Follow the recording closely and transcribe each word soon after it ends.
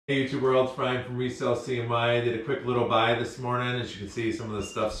Hey YouTube world, Brian from Resell CMY. I did a quick little buy this morning. As you can see, some of the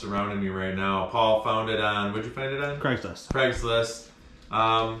stuff surrounding me right now. Paul found it on, what'd you find it on? Craigslist. Craigslist.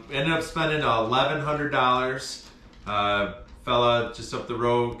 Ended up spending $1,100. Fella just up the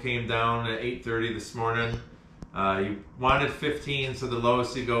road came down at 8:30 this morning. He wanted 15, so the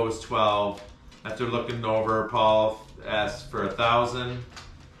lowest he go was 12. After looking over, Paul asked for 1,000.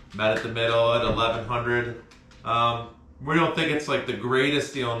 Met at the middle at 1,100. We don't think it's like the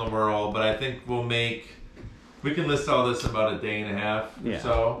greatest deal in the world, but I think we can list all this in about a day and a half or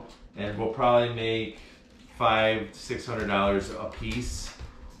so, and we'll probably make $500 to $600 a piece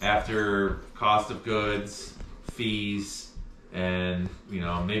after cost of goods, fees, and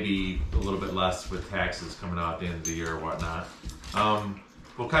maybe a little bit less with taxes coming out at the end of the year or whatnot.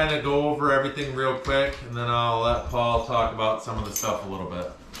 We'll kind of go over everything real quick, and then I'll let Paul talk about some of the stuff a little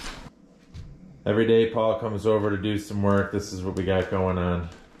bit. Every day Paul comes over to do some work. This is what we got going on.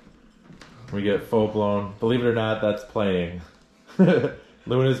 We get full blown, believe it or not, that's playing.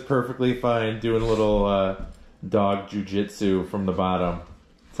 Luna's perfectly fine doing a little dog jujitsu from the bottom.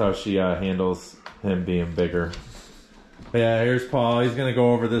 That's how she handles him being bigger. But yeah, here's Paul. He's gonna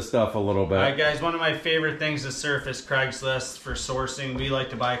go over this stuff a little bit. Alright guys, one of my favorite things to surface Craigslist for sourcing. We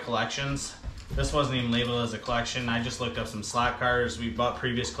like to buy collections. This wasn't even labeled as a collection. I just looked up some slot cars. We bought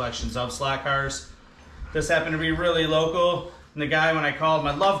previous collections of slot cars. This happened to be really local. And the guy, when I called him,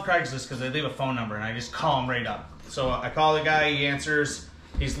 I love Craigslist because they leave a phone number and I just call him right up. So I call the guy, he answers.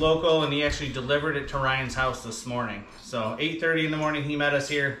 He's local and he actually delivered it to Ryan's house this morning. So 8:30 in the morning, he met us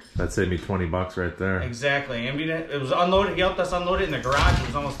here. That saved me 20 bucks right there. Exactly. And it was unloaded. He helped us unload it in the garage. It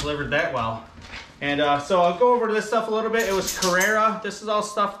was almost delivered that well. And so I'll go over this stuff a little bit. It was Carrera. This is all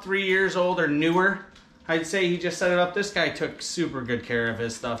stuff 3 years old or newer. I'd say he just set it up. This guy took super good care of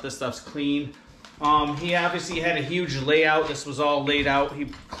his stuff. This stuff's clean. He obviously had a huge layout. This was all laid out. He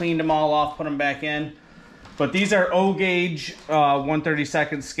cleaned them all off, put them back in. But these are O-gauge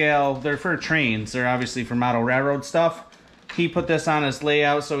 1/32 scale. They're for trains. They're obviously for model railroad stuff. He put this on his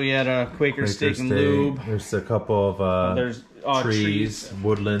layout, so he had a Quaker steak and lube. There's a couple of trees,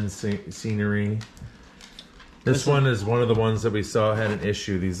 woodland scenery. This one is one of the ones that we saw had an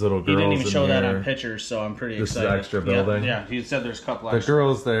issue. These little girls. He didn't even show that on pictures, so I'm pretty excited. This is extra building. Yeah, he said there's a couple extra. The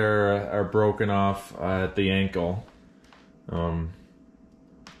girls there are broken off at the ankle.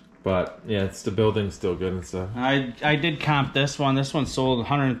 But yeah, the building's still good and stuff. I did comp this one. This one sold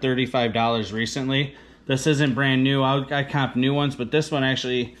 $135 recently. This isn't brand new. I comped new ones, but this one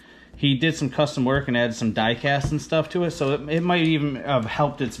actually, he did some custom work and added some die cast and stuff to it, so it might even have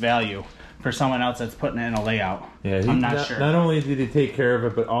helped its value for someone else that's putting it in a layout. Yeah, I'm not sure. Not only did he take care of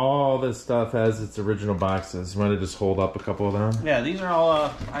it, but all this stuff has its original boxes. Want to just hold up a couple of them? Yeah, these are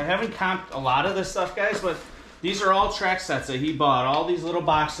all, I haven't comped a lot of this stuff, guys, but these are all track sets that he bought. All these little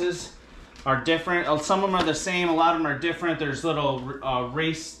boxes are different. Some of them are the same. A lot of them are different. There's little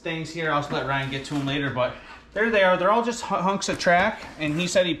race things here. I'll let Ryan get to them later, but there they are. They're all just hunks of track, and he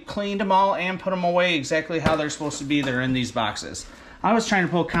said he cleaned them all and put them away exactly how they're supposed to be. They're in these boxes. I was trying to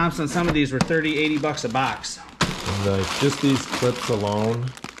pull comps on some of these were 30, 80 bucks a box. And just these clips alone,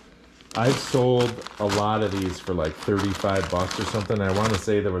 I've sold a lot of these for like 35 bucks or something. I want to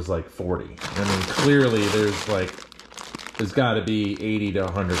say there was like 40. I mean, clearly there's got to be 80 to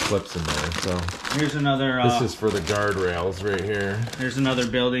 100 clips in there. So here's another. This is for the guardrails right here. There's another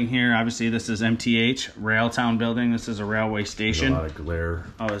building here. Obviously, this is MTH, Railtown building. This is a railway station. There's a lot of glare.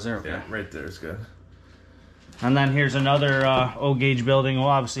 Oh, is there? Okay. Yeah, right there is good. And then here's another O-gauge building. We'll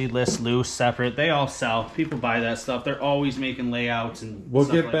obviously list loose, separate. They all sell. People buy that stuff. They're always making layouts and we'll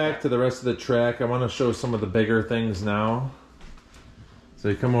stuff get like back that. to the rest of the track. I want to show some of the bigger things now. So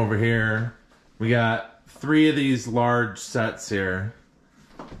you come over here. We got 3 of these large sets here.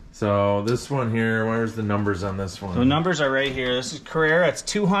 So this one here, where's the numbers on this one? The numbers are right here. This is Carrera. It's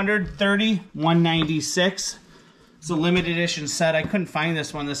 230, 196. It's a limited edition set. I couldn't find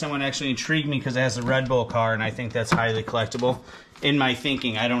this one. This one actually intrigued me because it has a Red Bull car, and I think that's highly collectible. In my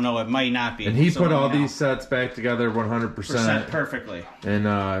thinking, I don't know. It might not be. And he put all these sets back together 100%. Perfectly. And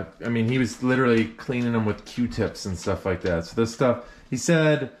I mean, he was literally cleaning them with Q-tips and stuff like that. So this stuff, he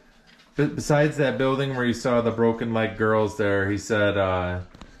said, besides that building where you saw the broken leg girls there, he said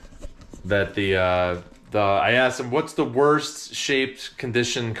that I asked him, what's the worst shaped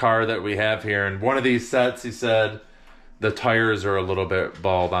condition car that we have here? And one of these sets, he said, the tires are a little bit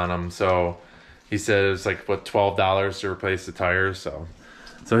bald on them. So he said it's like, what, $12 to replace the tires. So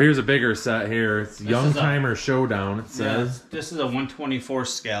here's a bigger set here. It's Young Timer Showdown, it says. Yeah, this is a 1/24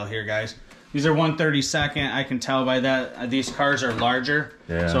 scale here, guys. These are 1/32. I can tell by that. These cars are larger,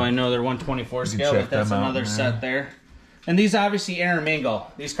 so I know they're 1/24 scale. But that's another set there. And these obviously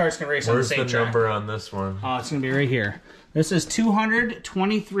intermingle. These cars can race on the same track. Where's the number on this one? Oh, it's going to be right here. This is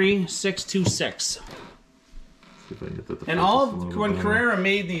 223,626. And when Carrera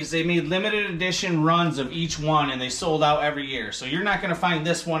made these, they made limited edition runs of each one, and they sold out every year. So you're not going to find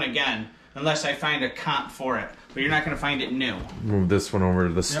this one again unless I find a comp for it. But you're not going to find it new. Move this one over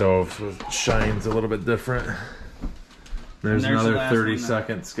to the stove so it shines a little bit different. There's another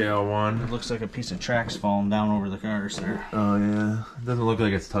 30-second scale one. It looks like a piece of track's falling down over the cars there. Oh yeah, it doesn't look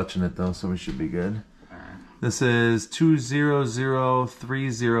like it's touching it though, so we should be good. All right. This is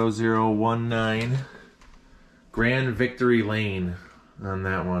 200-30019 Grand Victory Lane on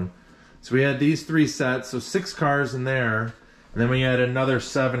that one. So we had these 3 sets, so 6 cars in there, and then we had another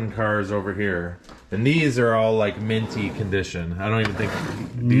 7 cars over here. And these are all like minty condition. I don't even think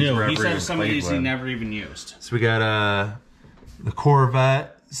these were ever he said even some of these with. he never even used. So we got the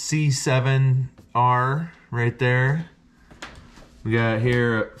Corvette C7R right there. We got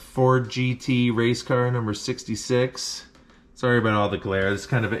here Ford GT race car number 66. Sorry about all the glare. It's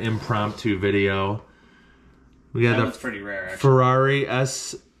kind of an impromptu video. We got That's pretty rare, actually. Ferrari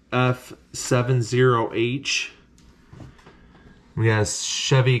SF70H. We got a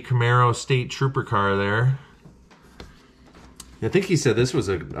Chevy Camaro State Trooper car there. I think he said this was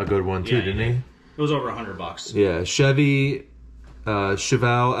a good one too, didn't he? It was over $100. Yeah, Chevy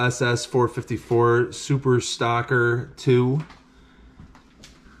Chevelle SS 454 Super Stalker 2.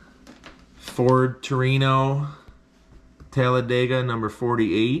 Ford Torino Talladega number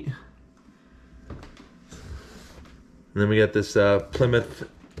 48. And then we got this Plymouth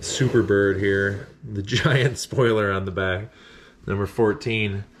Superbird here, the giant spoiler on the back, number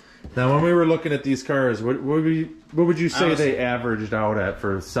 14. Now, when we were looking at these cars, what would you say they averaged out at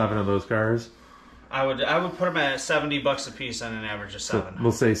for 7 of those cars? I would put them at $70 a piece on an average of 7. So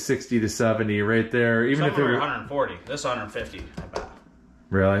we'll say 60 to 70 right there. Even Some if it were 140, this 150, I bet.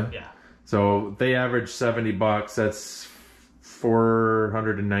 Really? Yeah. So they averaged $70. That's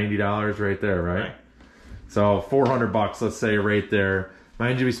 $490 right there, right? So $400, let's say, right there.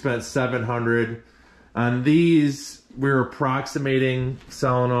 Mind you, we spent $700 on these. We were approximating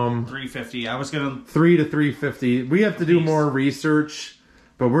selling them $350. I was gonna $300 to $350. We have to do more research,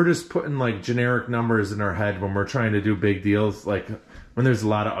 but we're just putting like generic numbers in our head when we're trying to do big deals. Like when there's a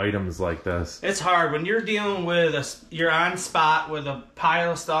lot of items like this, it's hard when you're dealing with you're on spot with a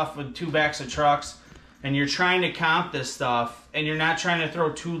pile of stuff with 2 backs of trucks, and you're trying to comp this stuff, and you're not trying to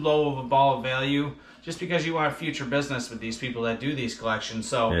throw too low of a ball of value. Just because you want future business with these people that do these collections.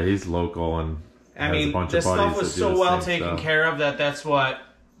 So yeah, he's local and I mean, this stuff was so well taken care of that's what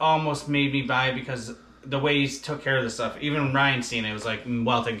almost made me buy, because the way he took care of the stuff. Even Ryan seen it was like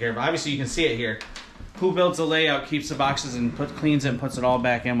well taken care of. Obviously, you can see it here. Who builds a layout, keeps the boxes, and cleans it and puts it all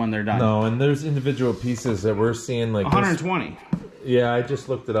back in when they're done. No, and there's individual pieces that we're seeing like 120. Yeah, I just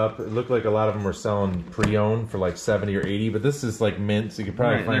looked it up. It looked like a lot of them were selling pre-owned for like 70 or 80, but this is like mint, so you could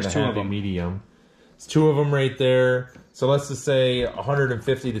probably find a happy medium. It's 2 of them right there. So let's just say $150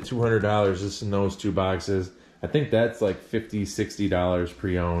 to $200 just in those 2 boxes. I think that's like $50, $60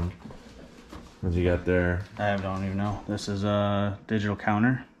 pre-owned. What you got there? I don't even know. This is a digital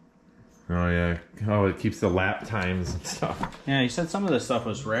counter. Oh yeah. Oh, it keeps the lap times and stuff. Yeah, he said some of this stuff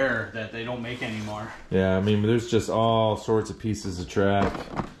was rare that they don't make anymore. Yeah, I mean, there's just all sorts of pieces of track.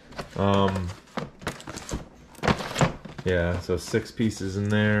 Yeah, so 6 pieces in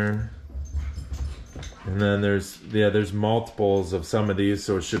there. And then there's multiples of some of these,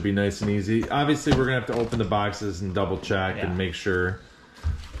 so it should be nice and easy. Obviously, we're gonna have to open the boxes and double check and make sure.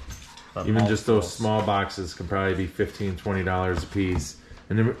 But even just those small boxes can probably be $15, $20 a piece.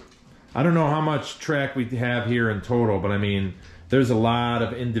 And then, I don't know how much track we have here in total, but I mean, there's a lot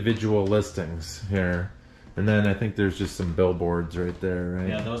of individual listings here. And then I think there's just some billboards right there, right?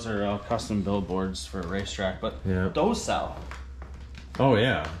 Yeah, those are custom billboards for a racetrack, but those sell. Oh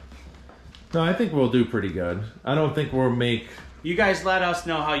yeah. No, I think we'll do pretty good. I don't think we'll make... You guys let us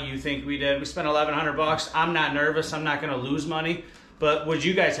know how you think we did. We spent $1,100. I'm not nervous. I'm not going to lose money. But would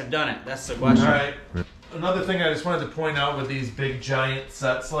you guys have done it? That's the question. All right. Another thing I just wanted to point out with these big giant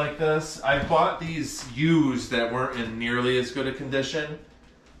sets like this, I bought these used that weren't in nearly as good a condition.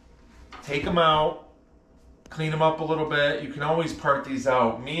 Take them out, clean them up a little bit. You can always part these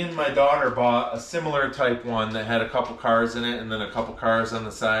out. Me and my daughter bought a similar type one that had a couple cars in it and then a couple cars on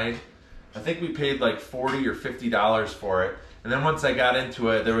the side. I think we paid like $40 or $50 for it. And then once I got into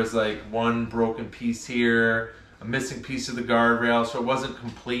it, there was like one broken piece here, a missing piece of the guardrail, so it wasn't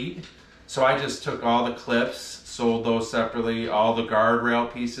complete. So I just took all the clips, sold those separately, all the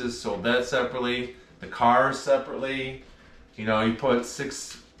guardrail pieces, sold that separately, the cars separately. You know, you put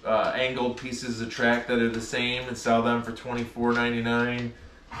 6 angled pieces of track that are the same and sell them for $24.99.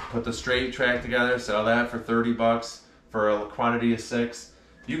 Put the straight track together, sell that for 30 bucks for a quantity of 6.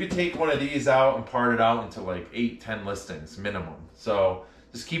 You could take one of these out and part it out into like 8-10 listings minimum. So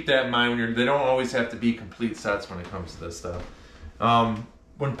just keep that in mind. They don't always have to be complete sets when it comes to this stuff.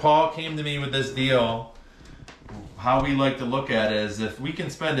 When Paul came to me with this deal, how we like to look at it is if we can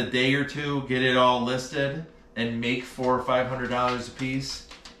spend a day or two, get it all listed, and make $400 or $500 a piece,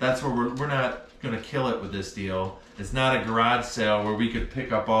 that's where we're not going to kill it with this deal. It's not a garage sale where we could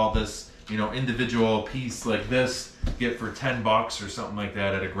pick up all this, you know, individual piece like this, get for 10 bucks or something like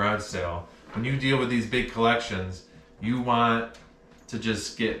that at a garage sale. When you deal with these big collections, you want to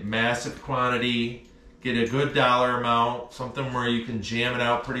just get massive quantity, get a good dollar amount, something where you can jam it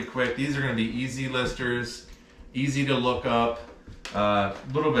out pretty quick. These are going to be easy listers, easy to look up, a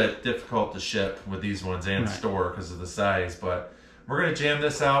little bit difficult to ship with these ones and store because of the size, but we're going to jam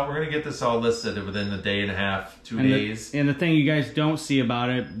this out. We're going to get this all listed within a day and a half, 2 days. And the thing you guys don't see about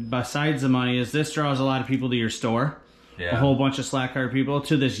it, besides the money, is this draws a lot of people to your store. Yeah. A whole bunch of Slot Car people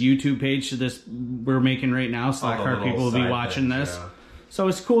to this YouTube page, to this we're making right now. Slot Car people will be watching this. Yeah. So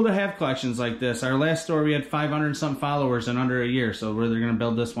it's cool to have collections like this. Our last store, we had 500 and some followers in under a year, so we're going to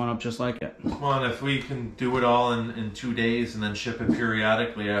build this one up just like it. Well, and if we can do it all in 2 days and then ship it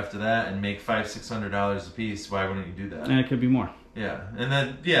periodically after that and make $500-600 a piece, why wouldn't you do that? And it could be more. Yeah, and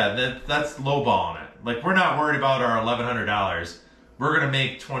then that's lowballing it. Like, we're not worried about our $1,100. We're gonna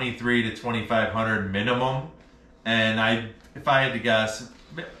make $2,300 to $2,500 minimum. And if I had to guess,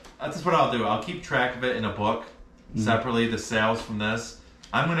 that's what I'll do. I'll keep track of it in a book separately, the sales from this.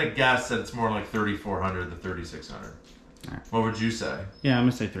 I'm gonna guess that it's more like $3,400 to $3,600. Right. What would you say? Yeah, I'm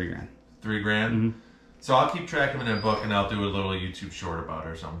gonna say $3 grand. $3 grand. So I'll keep track of it in a book, and I'll do a little YouTube short about it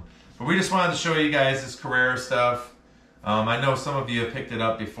or something. But we just wanted to show you guys this Carrera stuff. I know some of you have picked it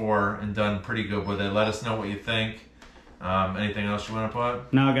up before and done pretty good with it. Let us know what you think. Anything else you want to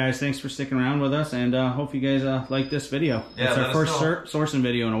put? No, guys, thanks for sticking around with us, and hope you guys like this video. Yeah, it's our first sourcing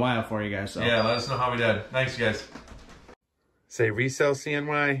video in a while for you guys. So. Yeah, let us know how we did. Thanks, guys. Say resell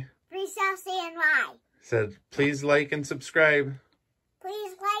CNY. Resell CNY. Said, please like and subscribe.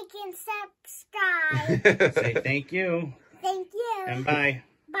 Please like and subscribe. Say thank you. Thank you. And bye.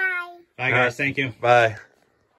 Bye. Bye, guys. Thank you. Bye.